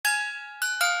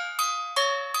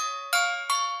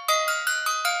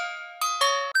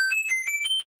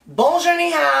Bonjour,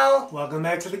 ni hao. Welcome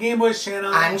back to the Gaymeboyz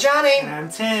channel. I'm Johnny. And I'm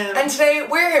Tim. And today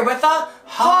we're here with a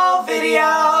haul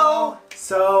video.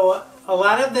 So, a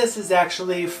lot of this is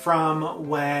actually from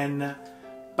when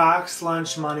Box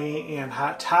Lunch Money and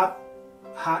Hot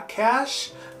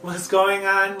Cash was going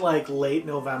on like late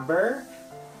November.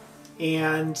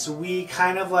 And we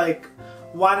kind of like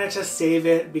wanted to save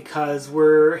it because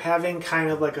we're having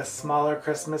kind of like a smaller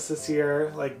Christmas this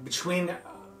year, like between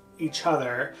each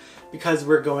other, because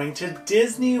we're going to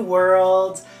Disney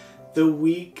World the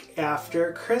week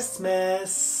after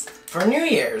Christmas. For New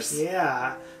Year's.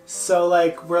 Yeah. So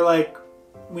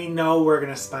we know we're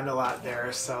gonna spend a lot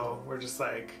there, so we're just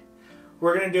like,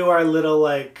 we're gonna do our little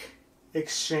like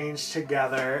exchange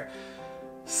together.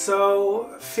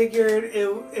 So figured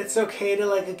it's okay to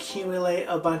like accumulate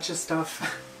a bunch of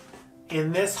stuff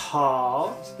in this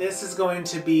haul. This is going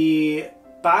to be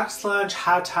Box Lunch,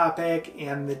 Hot Topic,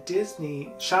 and the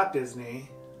ShopDisney.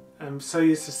 I'm so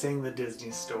used to saying the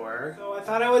Disney store. So I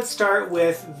thought I would start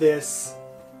with this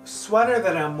sweater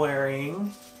that I'm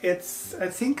wearing. I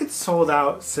think it's sold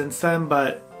out since then,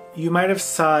 but you might have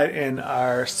saw it in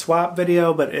our swap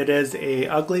video, but it is a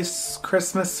ugly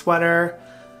Christmas sweater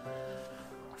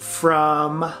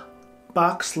from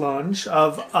Box Lunch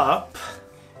of Up.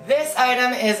 This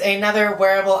item is another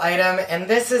wearable item, and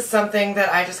this is something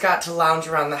that I just got to lounge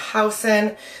around the house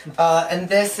in. And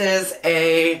this is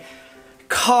a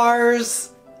Cars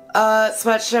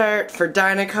sweatshirt for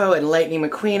Dinoco and Lightning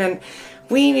McQueen, and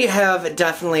we have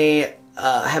definitely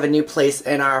have a new place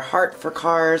in our heart for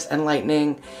Cars and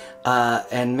Lightning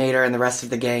and Mater and the rest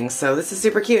of the gang. So this is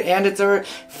super cute, and it's a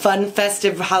fun,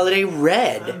 festive holiday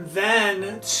red. And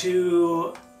then,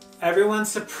 to everyone's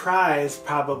surprise,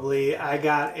 probably, I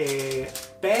got a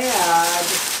bag,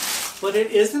 but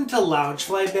it isn't a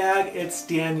Loungefly bag. It's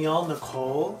Danielle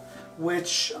Nicole,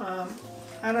 which, I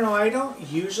don't know, I don't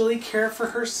usually care for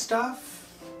her stuff,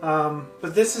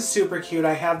 but this is super cute.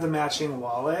 I have the matching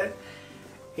wallet,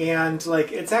 and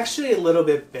like, it's actually a little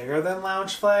bit bigger than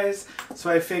Loungefly's,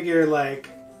 so I figure like,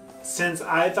 since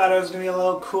I thought I was gonna be a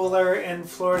little cooler in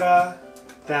Florida,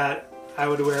 that I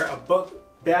would wear a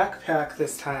backpack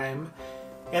this time.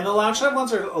 And the Loungefly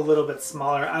ones are a little bit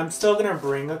smaller. I'm still gonna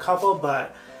bring a couple,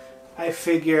 but I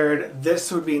figured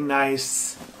this would be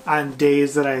nice on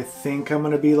days that I think I'm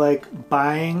gonna be like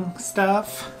buying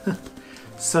stuff.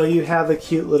 So you have a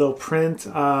cute little print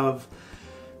of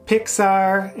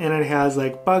Pixar, and it has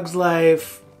like Bugs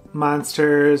Life,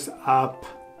 Monsters, Up,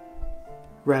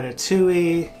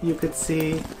 Ratatouille, you could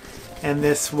see. And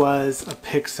this was a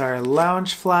Pixar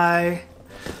Loungefly.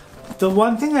 The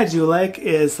one thing I do like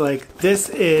is like, this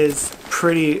is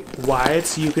pretty wide,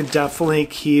 so you can definitely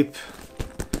keep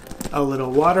a little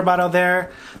water bottle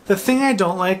there. The thing I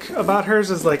don't like about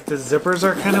hers is like the zippers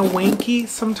are kind of wanky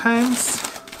sometimes,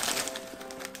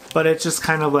 but it's just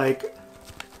kind of like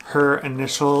her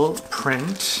initial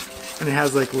print, and it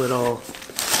has like little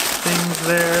things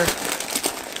there,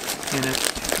 and it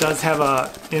does have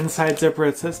a inside zipper.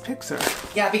 It says Pixar.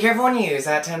 Yeah, be careful when you use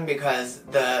that, Tim, because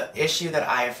the issue that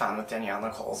I have found with Danielle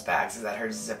Nicole's bags is that her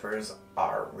zippers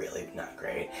are really not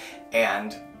great,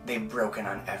 and they've broken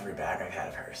on every bag I've had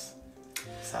of hers.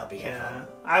 So be careful. Yeah,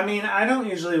 I mean, I don't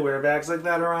usually wear bags like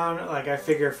that around. Like, I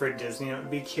figure for Disney it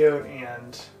would be cute,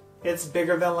 and it's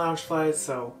bigger than Loungefly,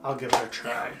 so I'll give it a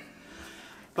try.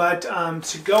 But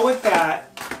to go with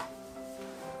that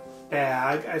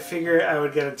bag, I figured I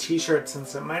would get a t-shirt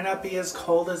since it might not be as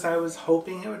cold as I was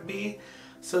hoping it would be.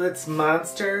 So it's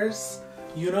Monsters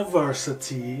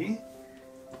University,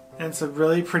 and it's a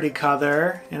really pretty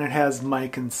color, and it has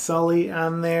Mike and Sully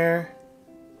on there.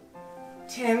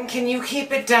 Tim, can you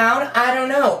keep it down? I don't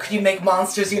know. Could you make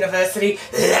Monsters University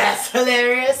less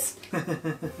hilarious?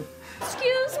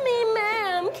 Excuse me,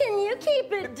 ma'am, can you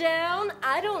keep it down?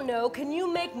 I don't know, can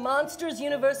you make Monsters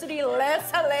University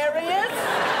less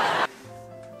hilarious?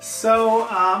 So,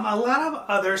 a lot of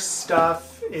other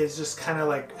stuff is just kind of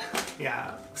like,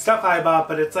 yeah, stuff I bought,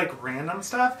 but it's like random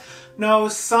stuff. No,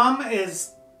 some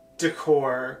is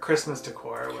decor, Christmas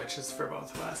decor, which is for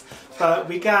both of us. But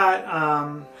we got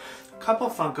a couple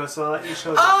Funkos, so I'll let you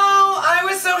show them. Oh, I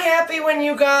was so happy when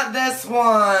you got this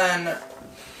one.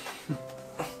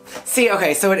 See,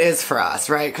 okay, so it is for us,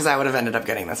 right? Because I would have ended up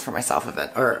getting this for myself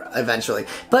eventually.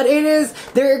 But it is,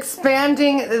 they're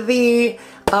expanding the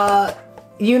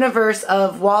universe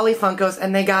of Wally Funkos,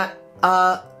 and they got,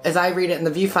 as I read it in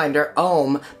the viewfinder,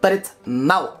 but it's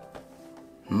Mout.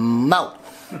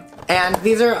 And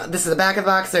this is the back of the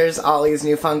box. There's all these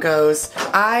new Funkos.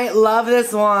 I love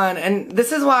this one, and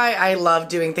this is why I love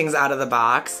doing things out of the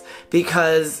box,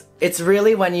 because it's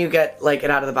really when you get like it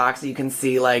out of the box, you can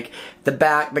see like the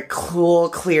back, the cool,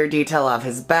 clear detail of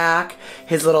his back,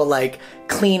 his little like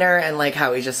cleaner, and like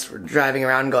how he's just driving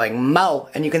around going Mo,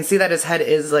 and you can see that his head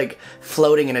is like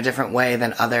floating in a different way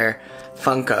than other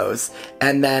Funkos,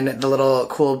 and then the little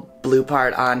cool blue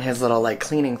part on his little like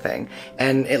cleaning thing,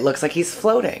 and it looks like he's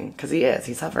floating because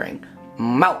he's hovering.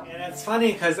 Mo. And it's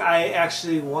funny because I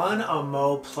actually won a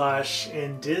Mo plush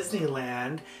in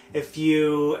Disneyland. If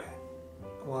you,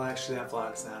 well, actually that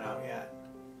vlog's not out yet.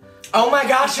 Oh my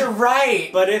gosh, you're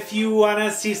right. But if you want to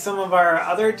see some of our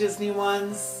other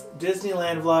Disneyland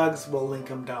vlogs, we'll link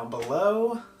them down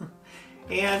below.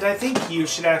 And I think you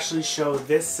should actually show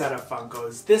this set of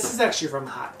Funkos. This is actually from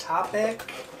Hot Topic.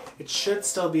 It should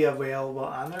still be available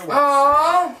on their website.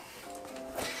 Aww.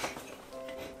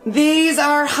 These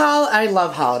are I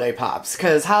love holiday pops,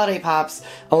 because holiday pops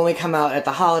only come out at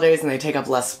the holidays and they take up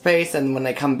less space, and when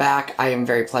they come back I am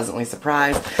very pleasantly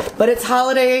surprised. But it's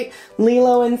holiday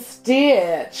Lilo and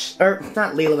Stitch. Or,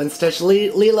 not Lilo and Stitch,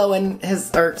 Lilo and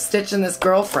Stitch and his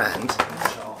girlfriend.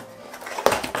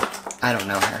 I don't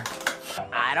know her.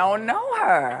 I don't know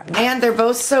her. And they're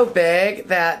both so big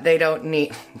that they don't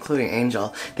need, including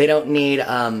Angel, they don't need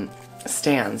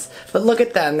stands. But look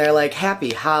at them, they're like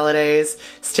happy holidays.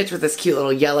 Stitch with this cute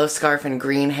little yellow scarf and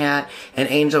green hat, and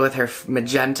Angel with her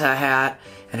magenta hat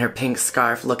and her pink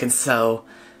scarf looking so,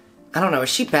 I don't know, is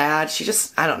she bad? She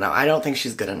just, I don't know, I don't think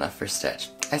she's good enough for Stitch.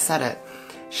 I said it.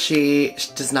 She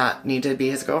does not need to be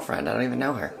his girlfriend. I don't even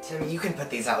know her. Tim, you can put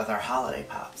these out with our holiday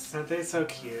pops. Aren't they so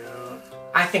cute?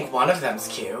 I think one of them's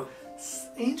cute.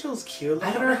 Angel's cute. Look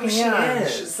I don't at know her who she hand.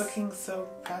 is. She's looking so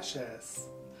precious.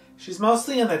 She's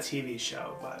mostly in the TV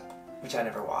show, but... Which I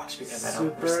never watched because I don't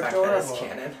Super respect adorable. that as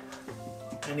canon.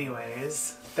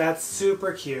 Anyways, that's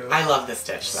super cute. I love the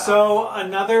Stitch though. So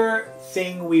another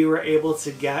thing we were able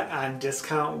to get on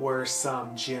discount were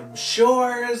some Jim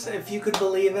Shores, if you could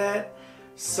believe it.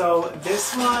 So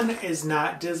this one is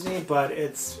not Disney, but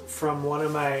it's from one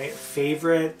of my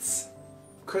favorite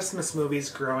Christmas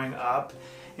movies growing up.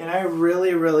 And I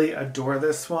really, really adore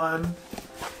this one.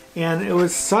 And it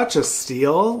was such a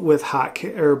steal with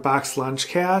box lunch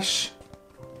cash.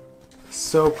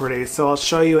 So pretty. So I'll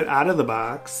show you it out of the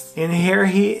box. And here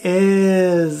he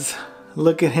is.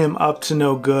 Look at him up to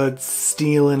no good,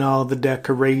 stealing all the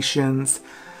decorations.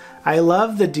 I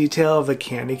love the detail of the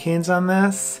candy canes on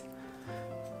this.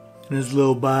 And his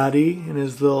little body, and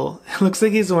his little... It looks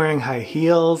like he's wearing high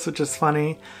heels, which is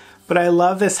funny. But I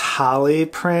love this holly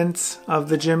print of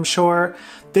the Jim Shore.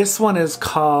 This one is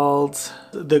called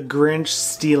The Grinch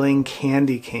Stealing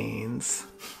Candy Canes.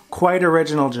 Quite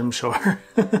original Jim Shore.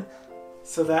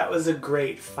 So that was a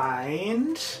great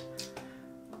find.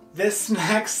 This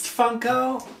next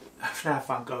Funko, not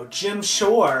Funko, Jim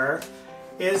Shore,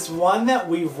 is one that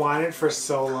we've wanted for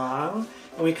so long.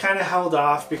 And we kind of held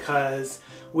off because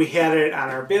we had it on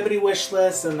our Bibbidi wish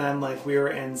list, and then like we were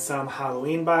in some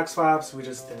Halloween box swaps, we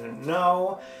just didn't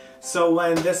know. So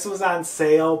when this was on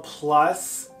sale,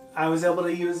 plus I was able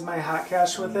to use my hot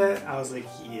cash with it, I was like,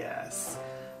 yes.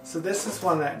 So this is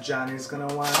one that Johnny's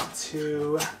gonna want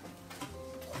to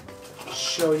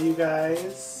show you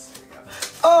guys.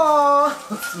 Oh,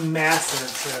 It's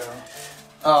massive too.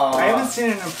 oh, I haven't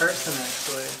seen it in person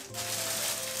actually.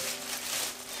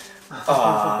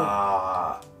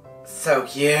 Aw, so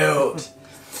cute.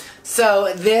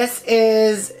 So this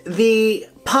is the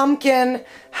pumpkin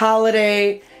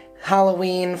holiday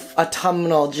Halloween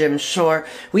autumnal Jim Shore.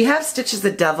 We have Stitches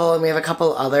the Devil and we have a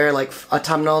couple other like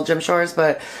autumnal Jim Shores,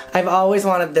 but I've always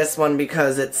wanted this one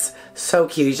because it's so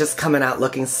cute. He's just coming out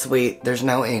looking sweet. There's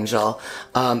no angel.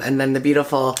 And then the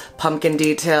beautiful pumpkin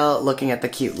detail looking at the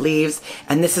cute leaves.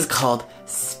 And this is called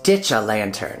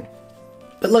Stitch-a-Lantern.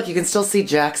 But look, you can still see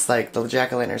Jack's, like, the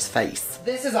jack-o'-lantern's face.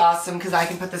 This is awesome because I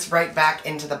can put this right back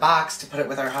into the box to put it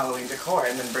with our Halloween decor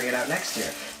and then bring it out next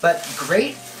year. But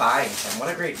great find, Tim.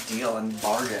 What a great deal and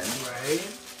bargain.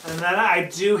 Right? And then I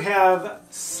do have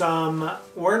some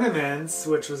ornaments,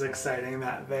 which was exciting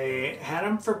that they had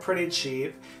them for pretty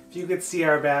cheap. If you could see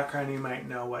our background, you might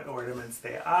know what ornaments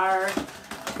they are.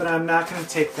 But I'm not going to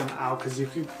take them out because you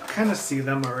can kind of see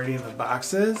them already in the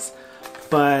boxes.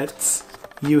 But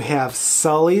you have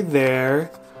Sully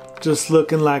there, just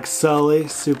looking like Sully,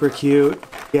 super cute.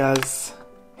 He has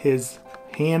his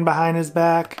hand behind his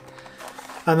back.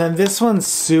 And then this one's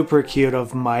super cute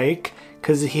of Mike,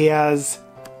 because he has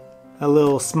a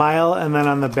little smile, and then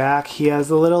on the back he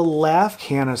has a little laugh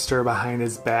canister behind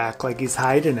his back, like he's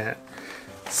hiding it.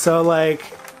 So like,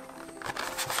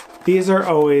 these are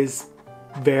always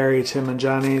very Tim and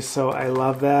Johnny, so I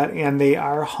love that, and they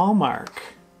are Hallmark.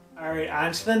 Alright,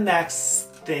 on to the next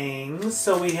things.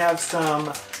 So we have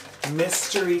some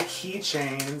mystery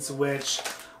keychains, which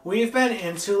we've been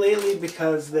into lately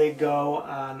because they go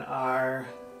on our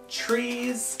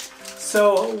trees.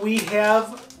 So we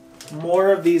have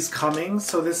more of these coming.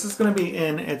 So this is going to be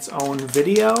in its own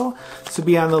video. So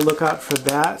be on the lookout for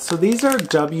that. So these are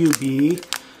WB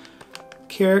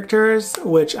characters,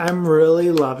 which I'm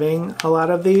really loving a lot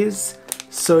of these.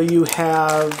 So you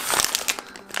have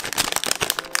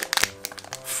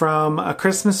from A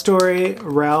Christmas Story,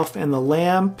 Ralph and the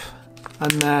Lamp,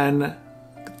 and then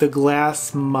the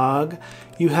glass mug.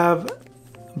 You have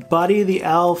Buddy the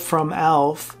Elf from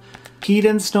Elf, Pete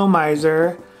and Snow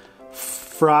Miser,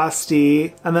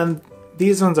 Frosty, and then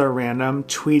these ones are random,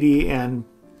 Tweety and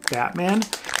Batman.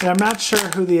 And I'm not sure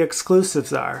who the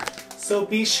exclusives are. So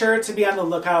be sure to be on the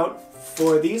lookout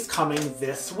for these coming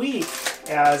this week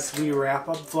as we wrap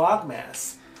up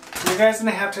Vlogmas. You guys are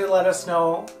gonna have to let us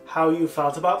know how you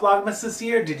felt about Vlogmas this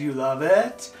year. Did you love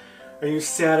it? Are you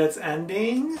sad it's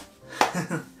ending?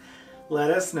 Let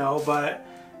us know, but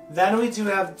then we do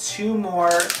have 2 more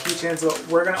keychains that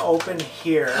we're gonna open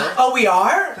here. Oh, we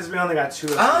are? Because we only got 2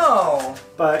 of them. Oh.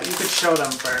 But you could show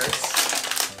them first.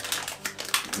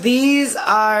 These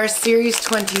are Series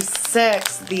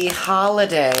 26, the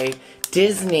holiday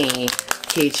Disney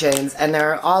keychains, and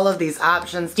there are all of these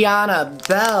options. Tiana,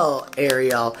 Belle,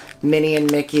 Ariel, Minnie and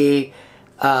Mickey,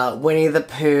 Winnie the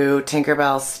Pooh,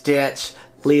 Tinkerbell, Stitch,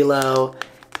 Lilo,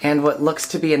 and what looks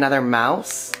to be another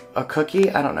mouse, a cookie.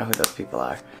 I don't know who those people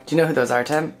are. Do you know who those are,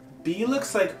 Tim? B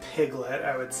looks like Piglet,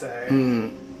 I would say.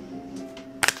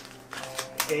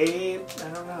 A, I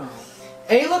don't know.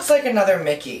 A looks like another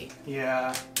Mickey.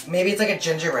 Yeah. Maybe it's like a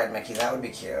gingerbread Mickey. That would be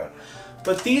cute.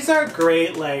 But these are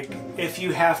great, like, if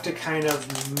you have to kind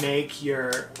of make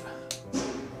your...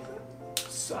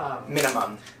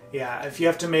 minimum. Yeah, if you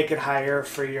have to make it higher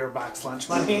for your box lunch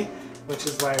money, which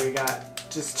is why we got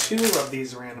just 2 of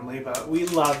these randomly, but we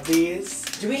love these.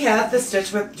 Do we have the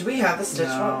Stitch one?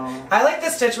 No. I like the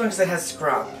Stitch one because it has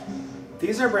scrub.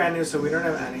 These are brand new, so we don't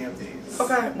have any of these.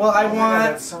 Okay, well I Oh my want...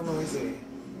 God, that's so noisy.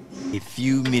 A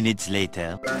few minutes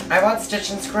later. I want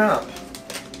Stitch and Scrub.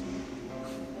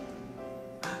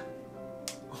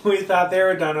 We thought they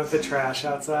were done with the trash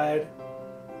outside.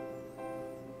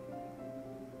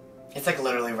 It's like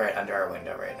literally right under our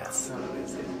window right now. So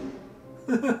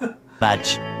noisy.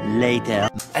 Much later.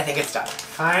 I think it's done.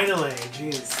 Finally,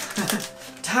 jeez.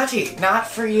 Tati, not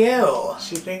for you.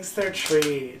 She thinks they're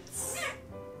treats.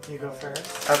 You go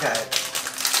first. Okay.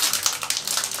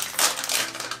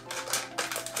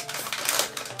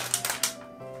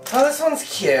 Oh, this one's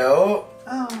cute.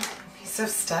 Oh. He's so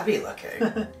stubby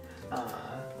looking.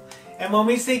 And when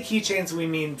we say keychains, we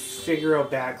mean Figaro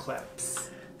bag clips.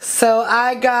 So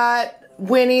I got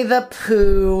Winnie the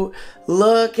Pooh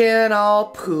looking all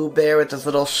Pooh Bear with his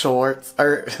little shorts,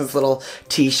 or his little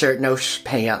t-shirt, no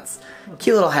pants.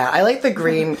 Cute little hat. I like the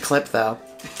green clip though.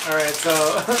 Alright, so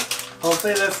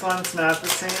hopefully this one's not the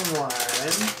same one.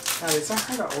 Oh, these are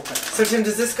hard to open. So Tim,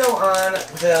 does this go on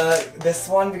this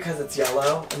one because it's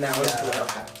yellow and that one's blue?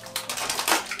 Okay.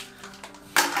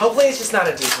 Hopefully it's just not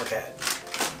a duplicate.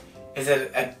 Is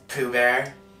it a Pooh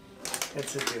Bear?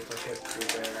 It's a duplicate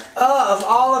Pooh Bear. Oh, of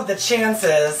all of the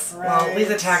chances. Right. Well, leave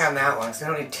the tag on that one because we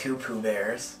don't need 2 Pooh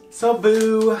Bears. So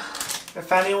boo,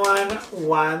 if anyone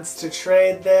wants to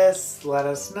trade this, let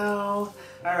us know.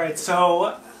 Alright,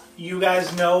 so you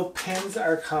guys know pins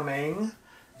are coming.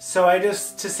 So to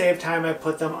save time, I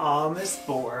put them all on this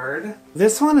board.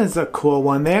 This one is a cool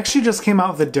one. They actually just came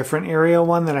out with a different area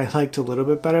one that I liked a little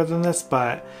bit better than this,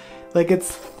 but like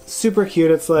it's super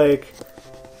cute. It's like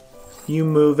you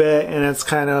move it and it's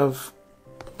kind of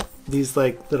these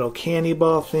like little candy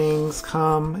ball things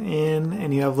come in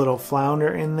and you have little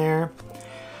flounder in there.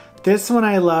 This one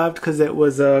I loved because it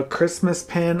was a Christmas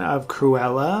pin of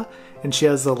Cruella and she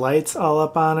has the lights all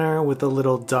up on her with a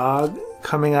little dog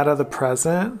coming out of the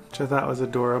present, which I thought was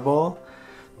adorable.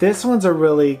 This one's a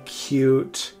really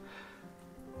cute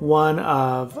one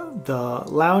of the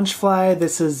Loungefly.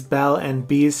 This is Belle and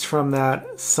Beast from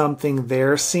that Something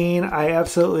There scene. I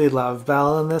absolutely love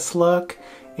Belle in this look.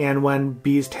 And when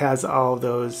Beast has all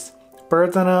those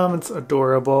birds on him, it's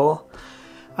adorable.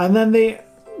 And then they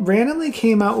randomly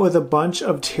came out with a bunch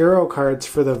of tarot cards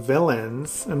for the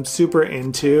villains. I'm super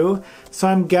into. So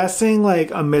I'm guessing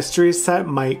like a mystery set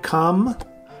might come.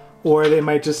 Or they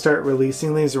might just start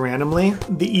releasing these randomly.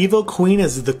 The Evil Queen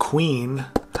is the Queen.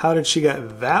 How did she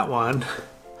get that one?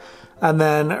 And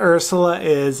then Ursula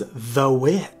is the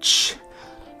Witch.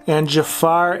 And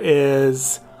Jafar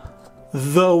is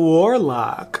the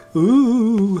Warlock.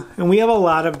 Ooh. And we have a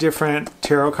lot of different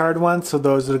tarot card ones, so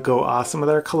those would go awesome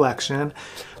with our collection.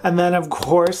 And then, of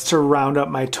course, to round up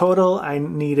my total, I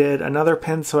needed another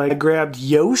pin, so I grabbed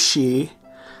Yoshi.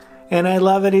 And I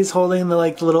love that he's holding the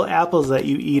little apples that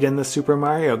you eat in the Super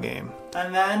Mario game.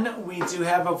 And then we do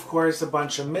have, of course, a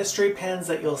bunch of mystery pins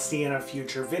that you'll see in a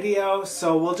future video.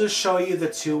 So we'll just show you the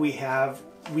two we have.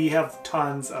 We have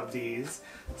tons of these.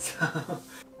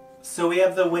 So we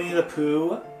have the Winnie the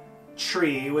Pooh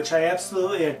tree, which I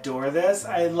absolutely adore this.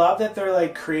 I love that they're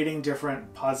like creating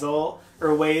different puzzle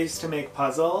or ways to make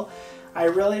puzzle. I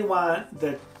really want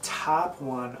the top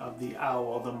one of the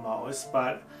owl the most,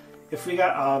 but if we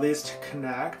got all these to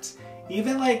connect,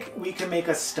 even like we can make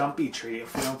a stumpy tree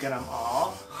if we don't get them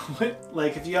all.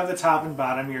 Like if you have the top and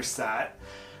bottom, you're set.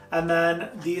 And then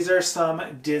these are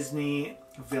some Disney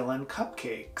villain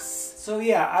cupcakes. So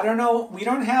yeah, I don't know. We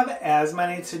don't have as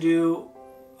many to do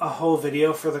a whole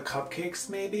video for the cupcakes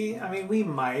maybe. I mean, we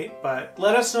might, but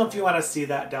let us know if you want to see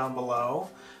that down below.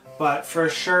 But for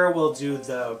sure, we'll do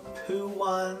the Pooh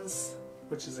ones,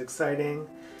 which is exciting.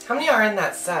 How many are in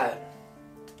that set?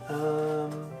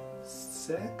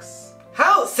 6.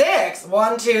 How? 6?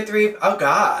 1, 2, 3. Oh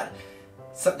God.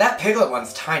 So that Piglet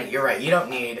one's tiny. You're right. You don't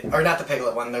need, or not the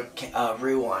Piglet one, the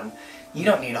Roo one. You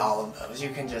don't need all of those. You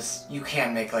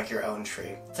can make like your own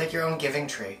tree. It's like your own giving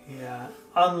tree. Yeah.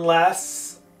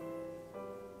 Unless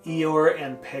Eeyore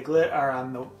and Piglet are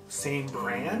on the same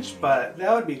branch, but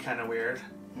that would be kind of weird.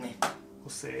 We'll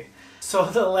see. So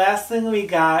the last thing we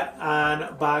got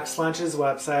on Box Lunch's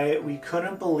website, we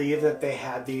couldn't believe that they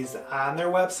had these on their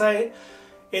website.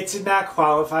 It did not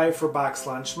qualify for Box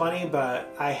Lunch money,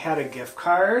 but I had a gift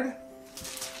card.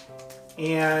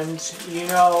 And, you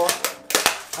know,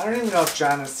 I don't even know if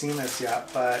John has seen this yet,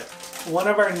 but one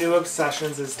of our new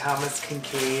obsessions is Thomas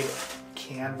Kincaid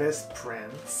canvas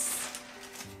prints.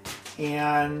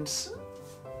 And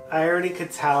I already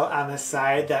could tell on the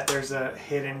side that there's a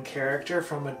hidden character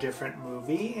from a different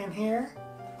movie in here.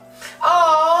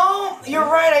 Oh, you're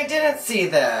right. I didn't see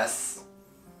this.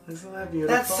 Isn't that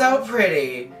beautiful? That's so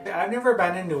pretty. I've never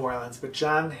been in New Orleans, but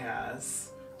John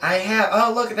has. I have.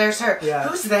 Oh, look, there's her. Yeah.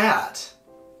 Who's that?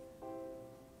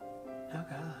 Oh,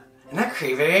 God. Isn't that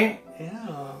creepy?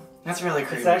 Yeah. That's really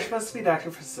creepy. Is that supposed to be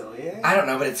Dr. Facilier? I don't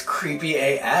know, but it's creepy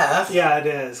AF. Yeah, it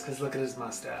is, because look at his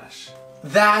mustache.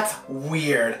 That's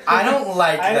weird. I don't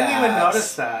like that. I didn't even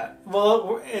notice that.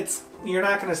 Well, you're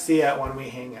not going to see it when we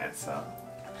hang it, so.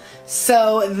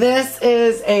 So this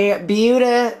is a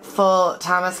beautiful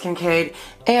Thomas Kincaid,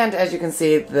 and as you can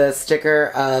see, the sticker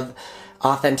of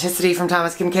authenticity from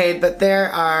Thomas Kincaid, but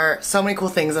there are so many cool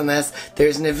things in this.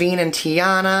 There's Naveen and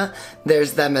Tiana.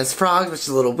 There's them as frogs, which is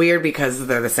a little weird because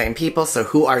they're the same people, so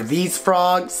who are these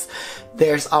frogs?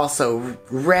 There's also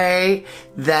Ray.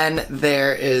 Then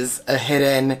there is a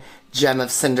hidden gem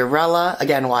of Cinderella.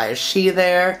 Again, why is she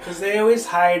there? Because they always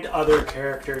hide other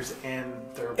characters in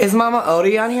their... Is Mama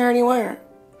Odie on here anywhere?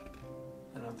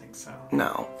 I don't think so.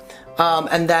 No.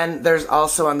 And then there's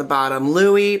also on the bottom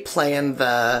Louie playing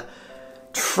the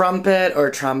trumpet or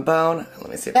trombone. Let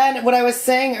me see. And what I was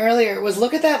saying earlier was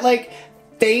look at that like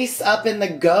face up in the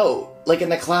goat, like in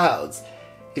the clouds.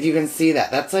 If you can see that.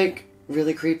 That's like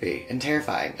really creepy and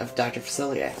terrifying of Dr.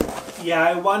 Facilier. Yeah,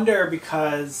 I wonder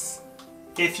because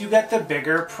if you get the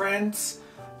bigger print,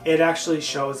 it actually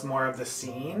shows more of the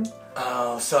scene.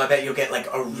 Oh, so I bet you'll get like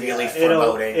a really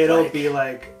foreboding. It'll be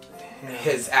like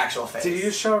his actual face. Did you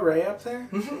show Ray up there?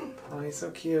 Mm-hmm. Oh, he's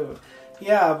so cute.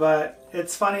 Yeah, but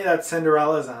it's funny that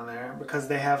Cinderella's on there because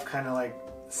they have kind of like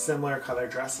similar color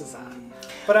dresses on.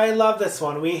 But I love this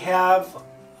one. We have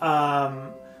a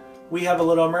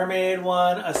Little Mermaid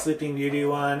one, a Sleeping Beauty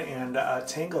one, and a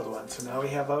Tangled one. So now we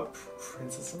have a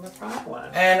Princess and the Frog one.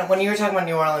 And when you were talking about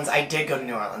New Orleans, I did go to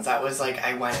New Orleans. That was like,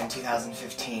 I went in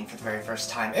 2015 for the very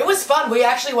first time. It was fun. We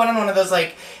actually went on one of those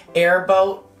like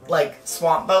airboat, like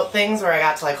swamp boat things where I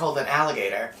got to like hold an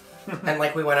alligator. And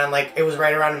like we went on like, it was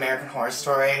right around American Horror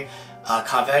Story,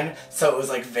 Coven. So it was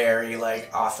like very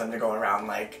like awesome to go around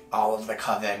like all of the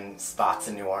Coven spots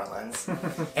in New Orleans.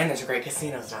 And there's great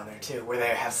casinos down there too, where they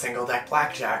have single deck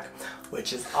blackjack,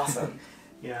 which is awesome.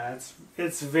 Yeah,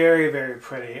 it's very, very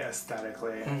pretty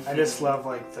aesthetically. Mm-hmm. I just love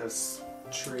like those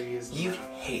trees. You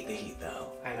hate the heat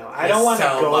though. I know. I don't want to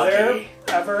go there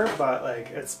ever, but like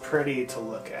it's pretty to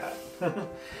look at.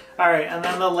 Alright, and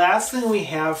then the last thing we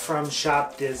have from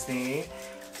Shop Disney,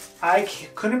 I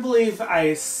couldn't believe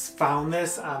I found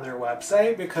this on their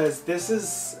website because this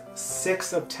is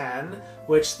 6 of 10,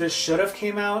 which this should have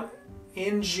came out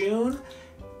in June,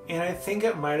 and I think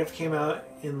it might have came out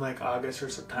in like August or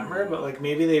September, but like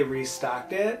maybe they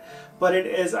restocked it. But it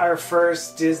is our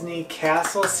first Disney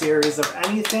Castle series of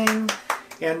anything,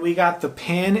 and we got the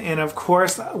pin, and of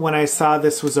course when I saw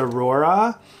this was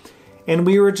Aurora, And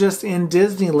we were just in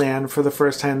Disneyland for the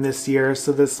first time this year,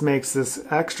 so this makes this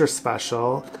extra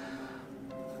special.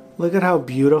 Look at how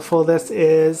beautiful this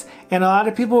is. And a lot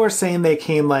of people were saying they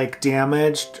came like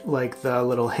damaged, like the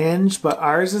little hinge, but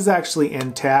ours is actually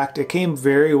intact. It came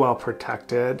very well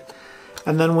protected.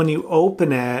 And then when you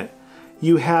open it,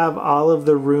 you have all of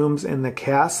the rooms in the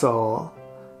castle,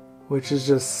 which is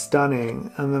just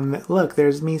stunning. And then look,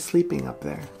 there's me sleeping up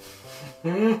there.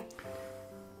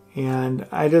 And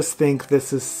I just think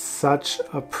this is such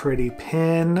a pretty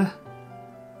pin.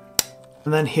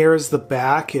 And then here's the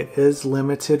back. It is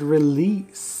limited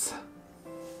release.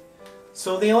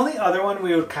 So the only other one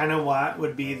we would kind of want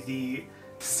would be the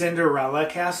Cinderella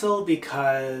castle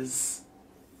because,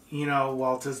 you know,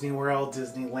 Walt Disney World,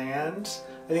 Disneyland.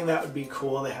 I think that would be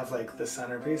cool. They have like the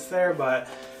centerpiece there, but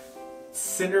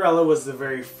Cinderella was the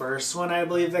very first one I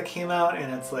believe that came out,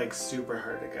 and it's like super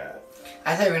hard to get.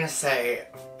 I thought you were gonna say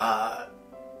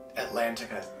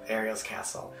Atlantica, Ariel's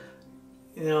castle.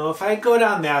 You know, if I go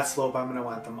down that slope, I'm gonna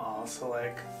want them all. So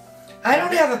like, I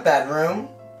don't have a bedroom.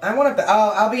 I want to.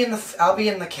 I'll be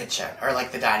in the kitchen or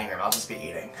like the dining room. I'll just be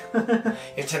eating.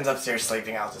 If Tim's upstairs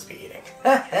sleeping, I'll just be eating.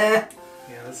 Yeah,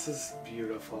 this is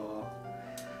beautiful.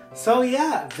 So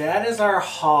yeah, that is our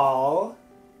haul.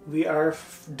 We are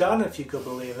done, if you could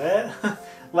believe it.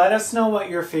 Let us know what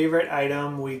your favorite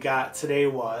item we got today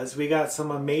was. We got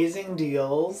some amazing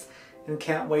deals and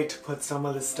can't wait to put some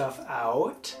of this stuff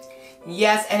out.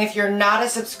 Yes, and if you're not a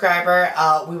subscriber,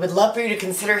 we would love for you to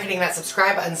consider hitting that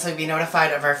subscribe button so you'll be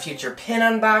notified of our future pin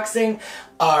unboxing,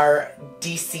 our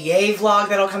DCA vlog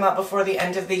that'll come out before the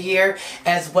end of the year,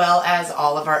 as well as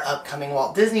all of our upcoming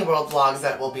Walt Disney World vlogs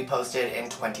that will be posted in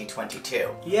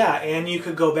 2022. Yeah, and you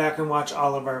could go back and watch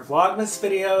all of our Vlogmas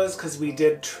videos because we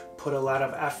did put a lot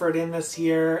of effort in this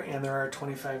year, and there are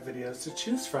 25 videos to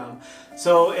choose from.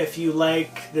 So if you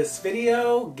like this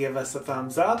video, give us a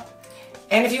thumbs up.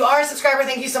 And if you are a subscriber,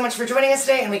 thank you so much for joining us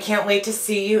today, and we can't wait to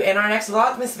see you in our next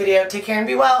Vlogmas video. Take care and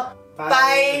be well.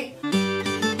 Bye. Bye.